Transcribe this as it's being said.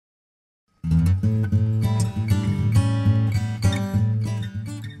Hey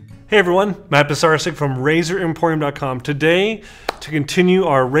everyone, Matt Pisarcik from RazorEmporium.com. Today, to continue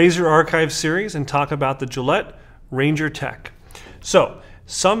our Razor Archive series and talk about the Gillette Ranger Tech. So,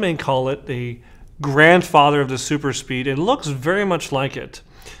 some may call it the grandfather of the super speed. It looks very much like it.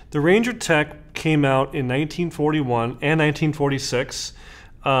 The Ranger Tech came out in 1941 and 1946,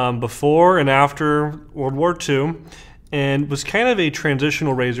 before and after World War II, and was kind of a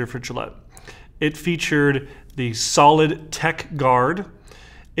transitional razor for Gillette. It featured the solid Tech Guard.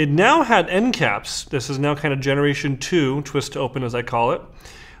 It now had end caps. This is now kind of generation 2, twist to open as I call it,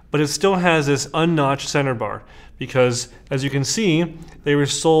 but it still has this unnotched center bar because, as you can see, they were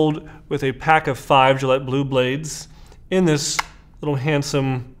sold with a pack of 5 Gillette blue blades in this little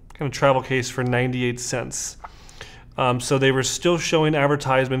handsome kind of travel case for 98 cents. So they were still showing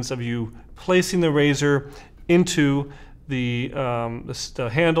advertisements of you placing the razor into the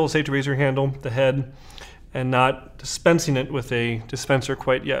handle, safety razor handle, the head, and not dispensing it with a dispenser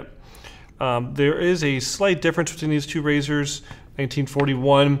quite yet. There is a slight difference between these two razors.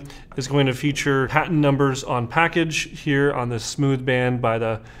 1941 is going to feature patent numbers on package here on the smooth band by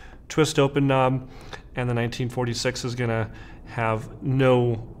the twist open knob, and the 1946 is going to have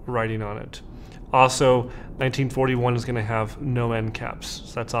no writing on it. Also, 1941 is going to have no end caps.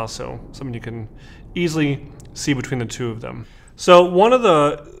 So that's also something you can easily see between the two of them. So one of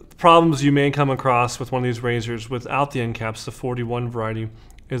the problems you may come across with one of these razors without the end caps, the 41 variety,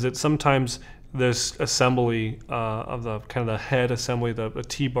 is that sometimes this assembly of the kind of the head assembly, the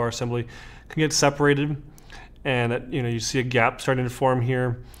T-bar assembly, can get separated, and you see a gap starting to form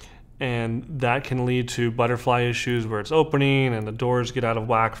here, and that can lead to butterfly issues where it's opening and the doors get out of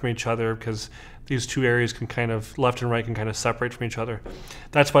whack from each other because these two areas can kind of, left and right, can kind of separate from each other.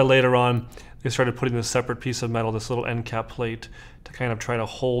 That's why later on they started putting this separate piece of metal, this little end cap plate, to kind of try to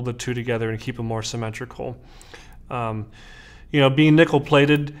hold the two together and keep them more symmetrical. Being nickel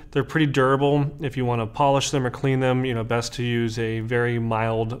plated, they're pretty durable. If you want to polish them or clean them, best to use a very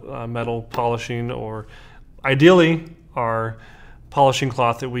mild metal polishing, or ideally our polishing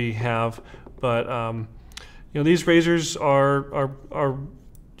cloth that we have. But these razors are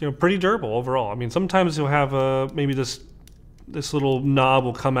pretty durable overall. I mean, sometimes you'll have maybe this little knob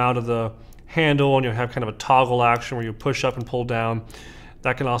will come out of the handle, and you'll have kind of a toggle action where you push up and pull down.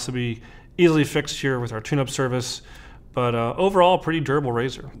 That can also be easily fixed here with our tune-up service. But overall, pretty durable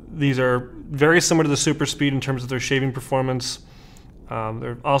razor. These are very similar to the Super Speed in terms of their shaving performance.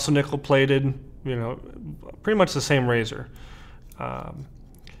 They're also nickel plated, pretty much the same razor.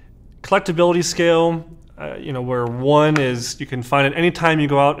 Collectability scale, where 1 is you can find it anytime you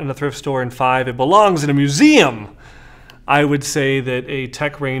go out in a thrift store, and 5, it belongs in a museum. I would say that a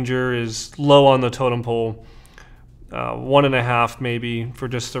Tech Ranger is low on the totem pole. 1.5 maybe for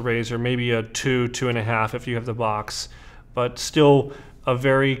just the razor, maybe a 2, 2.5 if you have the box, but still a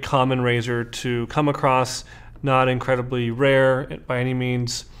very common razor to come across, not incredibly rare by any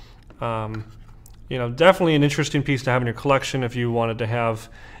means. Definitely an interesting piece to have in your collection if you wanted to have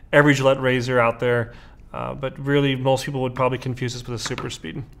every Gillette razor out there, but really most people would probably confuse this with a Super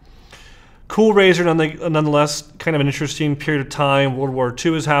Speed. Cool razor nonetheless, kind of an interesting period of time. World War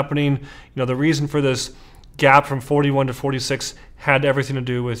II is happening. The reason for this gap from 41 to 46 had everything to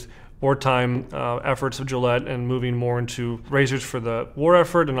do with wartime efforts of Gillette and moving more into razors for the war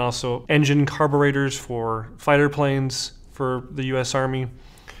effort, and also engine carburetors for fighter planes for the US Army.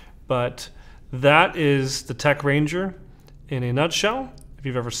 But that is the Tech Ranger in a nutshell. If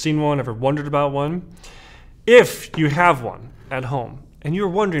you've ever seen one, ever wondered about one. If you have one at home and you're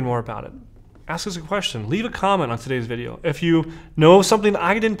wondering more about it, ask us a question. Leave a comment on today's video. If you know something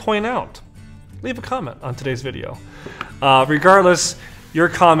I didn't point out, leave a comment on today's video. Regardless, your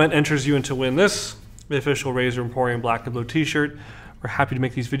comment enters you in to win this, the official Razor Emporium black and blue t-shirt. We're happy to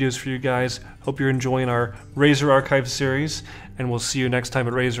make these videos for you guys. Hope you're enjoying our Razor Archive series, and we'll see you next time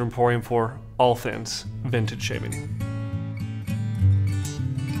at Razor Emporium for all things vintage shaving.